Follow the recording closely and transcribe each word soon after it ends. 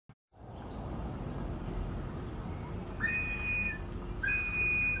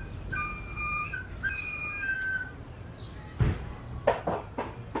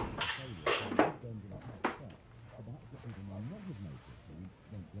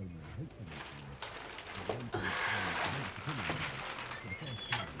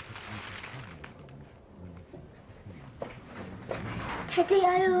Teddy,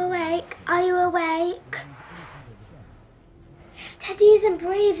 are you awake? Are you awake? Teddy isn't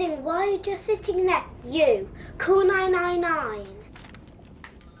breathing. Why are you just sitting there? You. Call 999.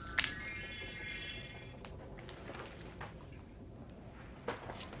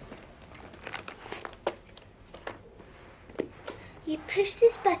 You push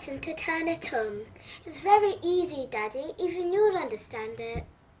this button to turn it on. It's very easy, Daddy. Even you'll understand it.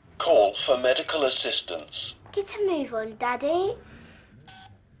 Call for medical assistance. Get a move on, Daddy.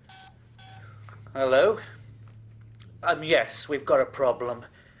 Hello? Yes, we've got a problem.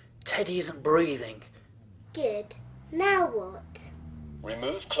 Teddy isn't breathing. Good. Now what?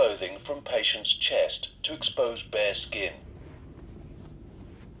 Remove clothing from patient's chest to expose bare skin.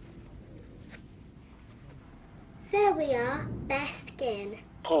 There we are, bare skin.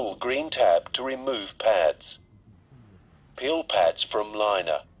 Pull green tab to remove pads. Peel pads from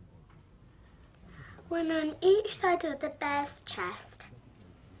liner. One on each side of the bear's chest.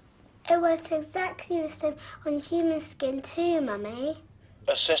 It works exactly the same on human skin too, Mummy.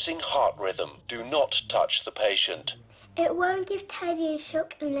 Assessing heart rhythm. Do not touch the patient. It won't give Teddy a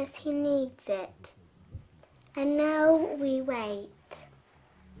shock unless he needs it. And now we wait.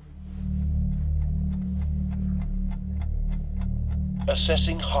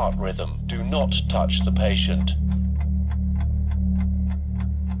 Assessing heart rhythm. Do not touch the patient.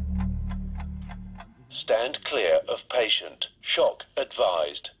 Stand clear of patient. Shock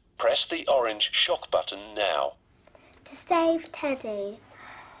advised. Press the orange shock button now. To save Teddy.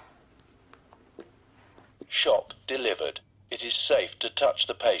 Shock delivered. It is safe to touch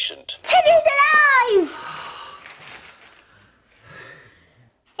the patient. Teddy's alive!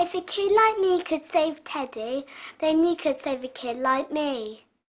 If a kid like me could save Teddy, then you could save a kid like me.